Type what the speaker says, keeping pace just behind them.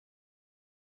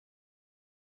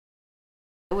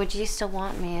Would you still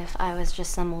want me if I was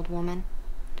just some old woman?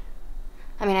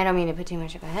 I mean, I don't mean to put too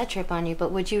much of a head trip on you,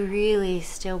 but would you really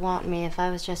still want me if I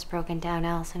was just broken down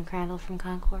Alison Crandall from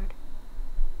Concord?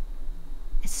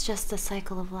 It's just the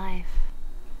cycle of life.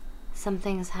 Some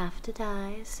things have to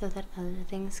die so that other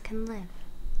things can live.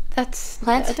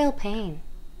 Plants feel pain.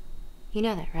 You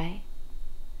know that, right?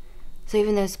 So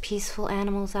even those peaceful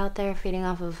animals out there feeding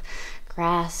off of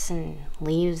grass and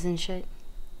leaves and shit,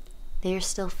 they are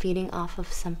still feeding off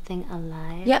of something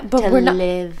alive. Yeah, but we're not.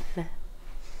 Live.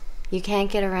 You can't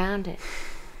get around it,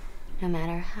 no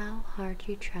matter how hard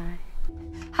you try.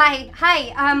 Hi.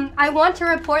 I want to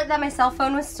report that my cell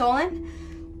phone was stolen.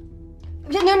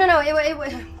 No.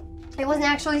 It wasn't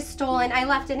actually stolen. I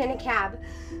left it in a cab.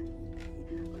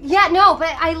 Yeah, no,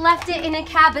 but I left it in a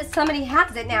cab, but somebody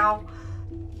has it now.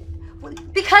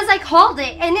 Because I called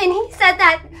it, and he said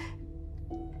that...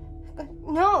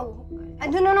 No,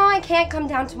 I can't come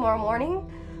down tomorrow morning.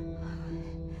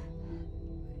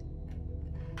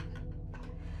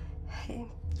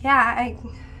 Yeah,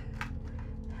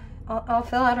 I'll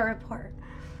fill out a report.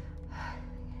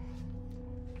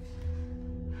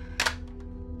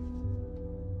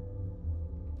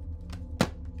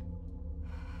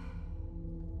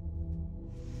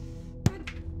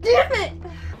 Damn it!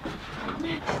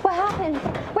 What happened?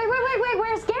 Wait,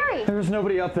 where's Gary? There was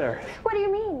nobody up there. What do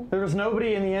you mean? There was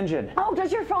nobody in the engine. Oh,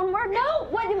 does your phone work? No!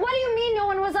 What do you mean no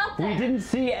one was up there? We didn't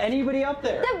see anybody up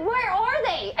there. Then where are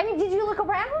they? I mean, did you look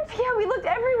around? Yeah, we looked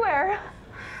everywhere.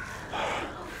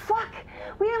 Fuck!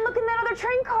 We didn't look in that other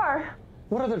train car.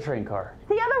 What other train car?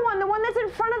 The other one, the one that's in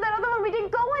front of that other one. We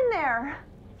didn't go in there.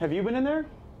 Have you been in there?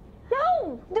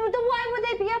 No! Then why would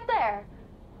they be up there?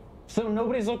 So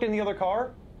nobody's looked in the other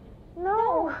car?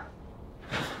 No.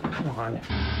 Come on.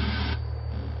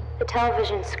 The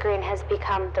television screen has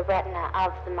become the retina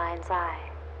of the mind's eye.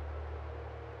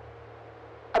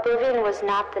 Oblivion was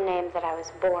not the name that I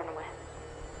was born with.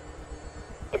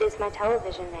 It is my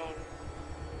television name.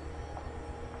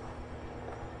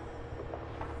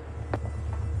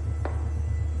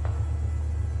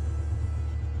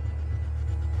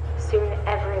 Soon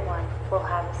everyone will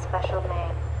have a special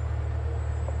name.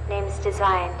 Names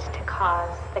designed to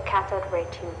cause the cathode ray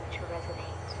tube to resonate.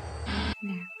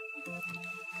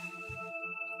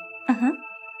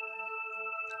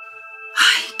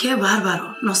 Ay, qué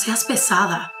bárbaro. No seas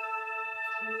pesada.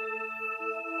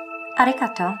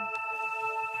 Arigato.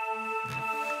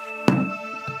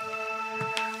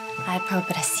 Ay,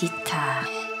 pobrecita.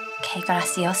 Qué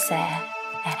graciosa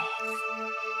eres.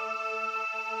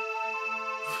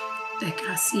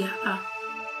 Desgraciada.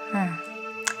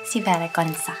 Si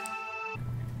vergüenza.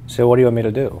 So what do you want me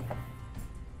to do?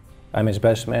 I'm his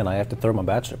best man. I have to throw him a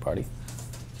bachelor party.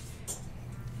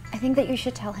 I think that you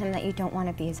should tell him that you don't want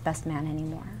to be his best man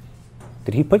anymore.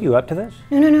 Did he put you up to this?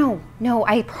 No,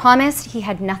 I promised he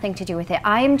had nothing to do with it.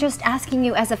 I'm just asking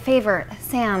you as a favor,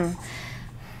 Sam,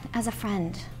 as a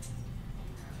friend.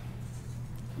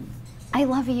 I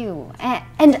love you,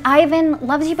 and Ivan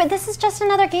loves you, but this is just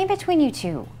another game between you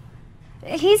two.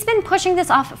 He's been pushing this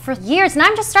off for years, and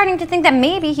I'm just starting to think that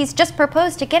maybe he's just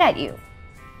proposed to get at you.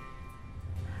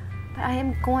 But I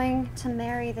am going to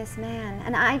marry this man,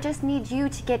 and I just need you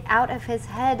to get out of his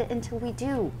head until we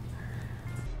do.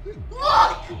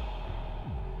 Look!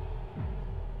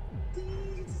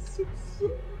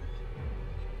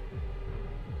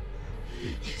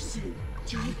 You said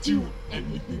you'll do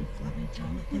anything for me,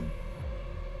 Jonathan.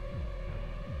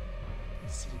 You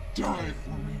said die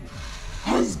for me,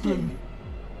 husband.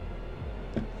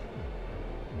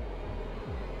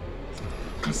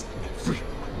 'Cause